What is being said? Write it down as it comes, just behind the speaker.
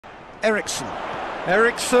Eriksson.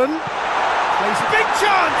 Eriksson plays a big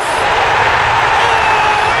chance!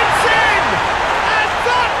 Oh, it's in! And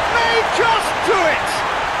that may just do it!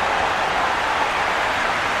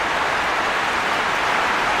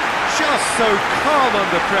 Just so calm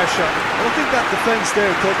under pressure. I think that defence there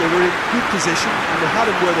thought they were in good position and they had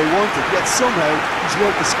him where they wanted, yet somehow he's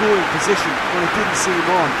worked the scoring position when it didn't see him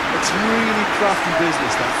on. It's really crafty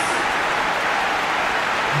business, that.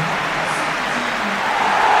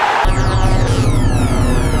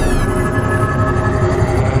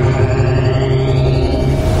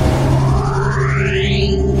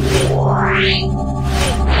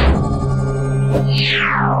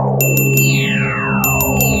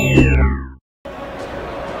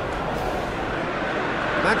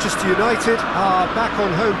 Manchester United are back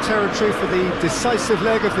on home territory for the decisive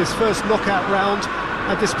leg of this first knockout round,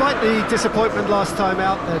 and despite the disappointment last time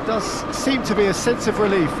out, there does seem to be a sense of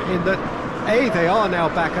relief in that A, they are now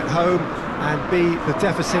back at home, and B, the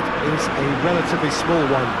deficit is a relatively small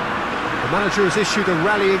one. The manager has issued a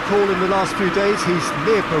rallying call in the last few days. He's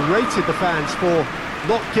near berated the fans for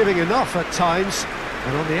not giving enough at times,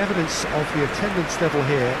 and on the evidence of the attendance level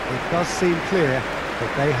here, it does seem clear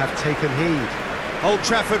that they have taken heed. Old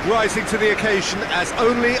Trafford rising to the occasion as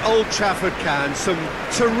only Old Trafford can. Some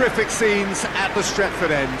terrific scenes at the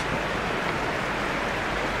Stretford end.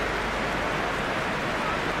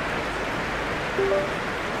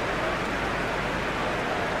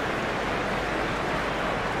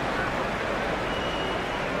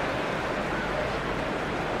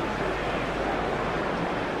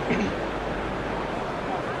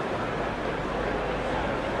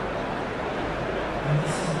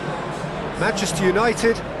 Manchester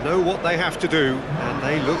United know what they have to do, and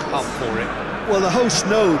they look up for it. Well, the hosts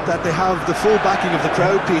know that they have the full backing of the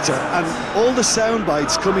crowd, Peter, and all the sound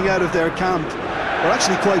bites coming out of their camp are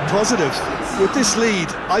actually quite positive. With this lead,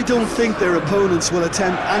 I don't think their opponents will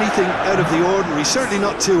attempt anything out of the ordinary, certainly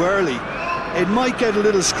not too early. It might get a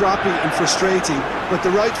little scrappy and frustrating, but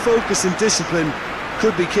the right focus and discipline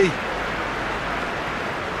could be key.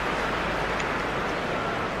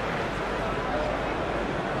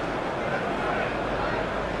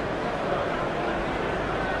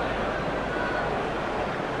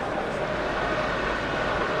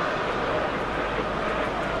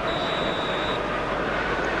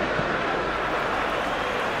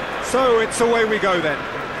 So it's away we go then.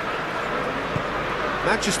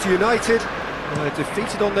 Manchester United were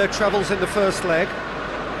defeated on their travels in the first leg,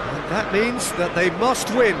 and that means that they must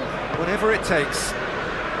win, whatever it takes.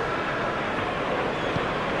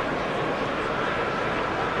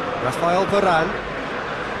 Rafael Varane,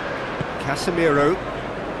 Casemiro,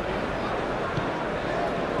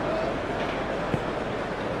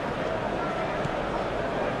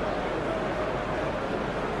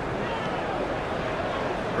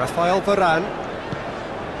 Rafael Varane,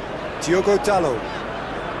 Diogo Dalot,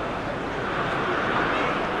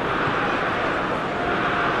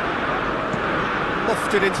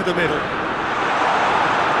 lofted into the middle.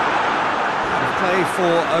 Play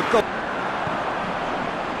for a goal.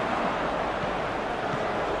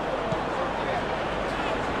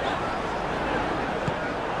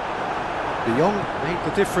 De Jong made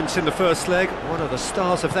the difference in the first leg, one of the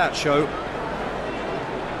stars of that show.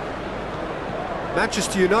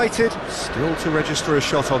 Manchester United still to register a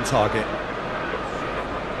shot on target.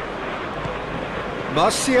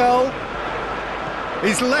 Martial,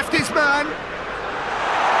 he's left his man.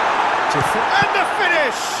 And the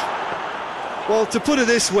finish! Well, to put it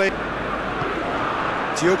this way,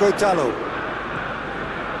 Diogo Dalot.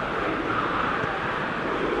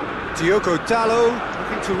 Diogo Dalot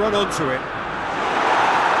looking to run onto it.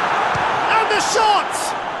 And the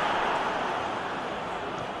shot!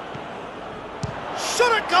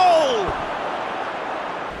 Shot at goal!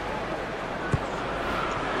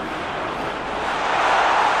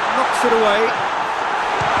 Knocks it away.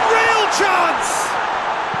 Real chance!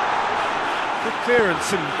 Good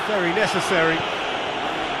clearance and very necessary.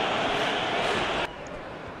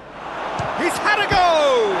 He's had a go!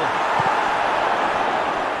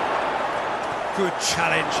 Good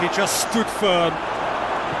challenge, he just stood firm.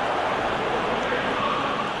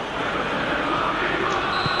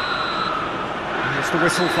 The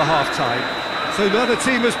whistle for half-time. So another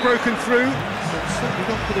team has broken through, but certainly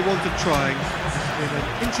not for the want of trying. It's been an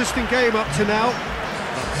interesting game up to now,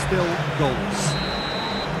 but still goals.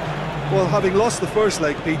 well, having lost the first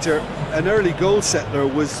leg, Peter, an early goal settler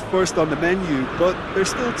was first on the menu, but there's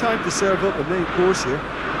still time to serve up a main course here.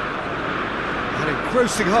 An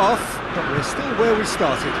engrossing half, but we're still where we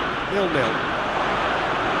started, 0-0.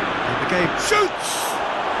 And the game shoots!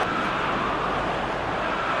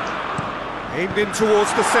 Aimed in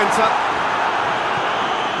towards the centre.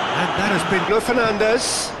 And that has been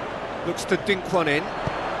Fernandez. Looks to dink one in.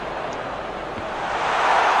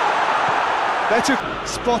 Better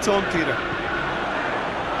spot on, Peter.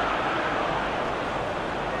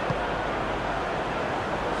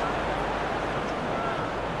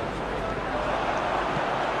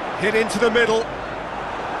 Hit into the middle.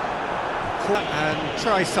 And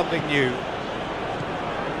try something new.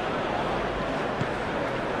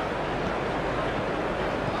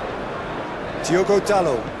 Diogo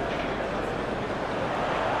Dalot.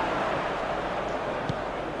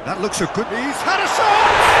 That looks a good... He's had a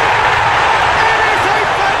shot! It is a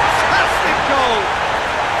fantastic goal!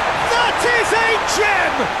 That is a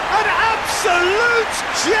gem! An absolute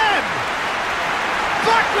gem!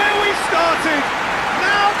 Back where we started!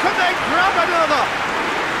 Now can they grab another?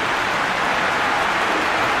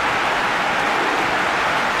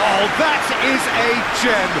 Oh, that is a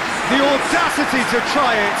gem! The audacity to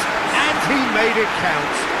try it, and he made it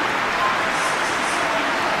count.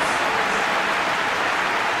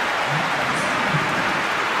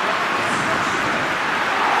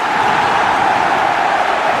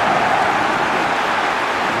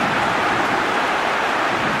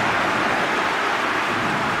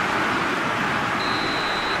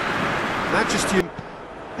 Manchester.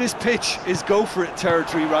 This pitch is go-for-it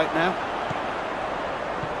territory right now.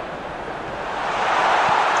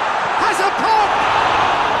 Has a pop!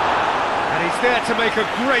 And he's there to make a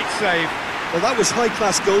great save. Well, that was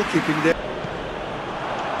high-class goalkeeping there.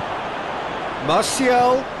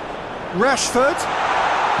 Martial, Rashford,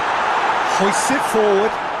 hoists it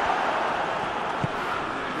forward.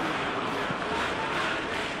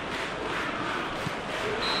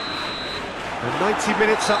 The 90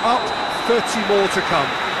 minutes are up. 30 more to come.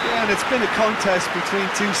 Yeah, and it's been a contest between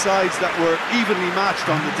two sides that were evenly matched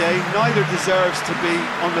on the day. Neither deserves to be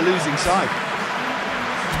on the losing side.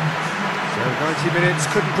 So 90 minutes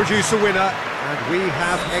couldn't produce a winner, and we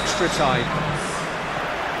have extra time.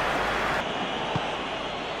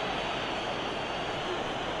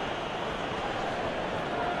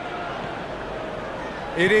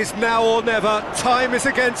 It is now or never. Time is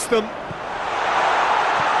against them.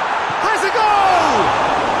 Has a goal!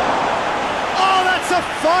 A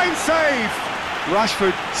fine save!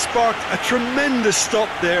 Rashford sparked a tremendous stop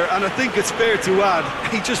there, and I think it's fair to add,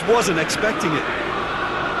 he just wasn't expecting it.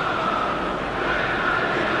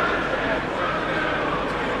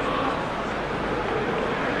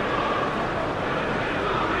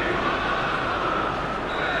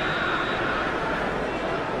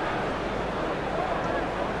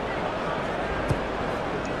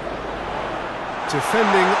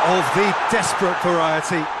 Defending of the desperate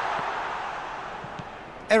variety.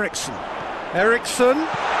 Ericsson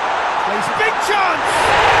plays big chance!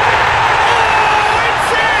 Oh,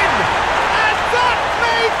 it's in! And that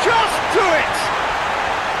may just do it!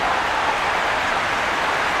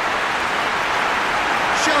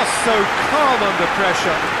 Just so calm under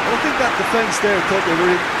pressure. I think that defence there thought they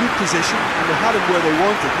were in good position and they had him where they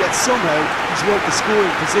wanted, yet somehow he's worked the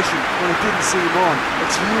scoring position when it didn't see him on.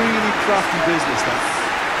 It's really crafty business, that.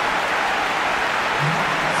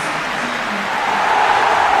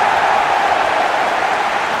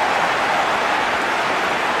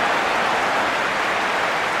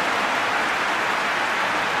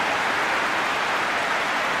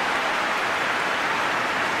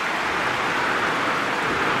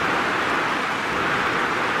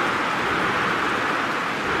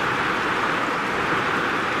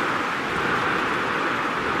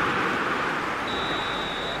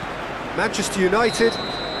 Manchester United,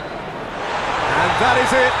 and that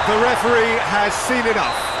is it. The referee has seen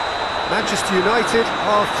enough. Manchester United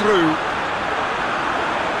are through.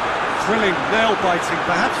 Thrilling, nail-biting,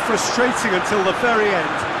 perhaps frustrating until the very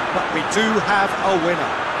end, but we do have a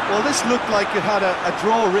winner. Well, this looked like it had a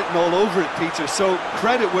draw written all over it, Peter, so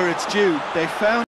credit where it's due. They found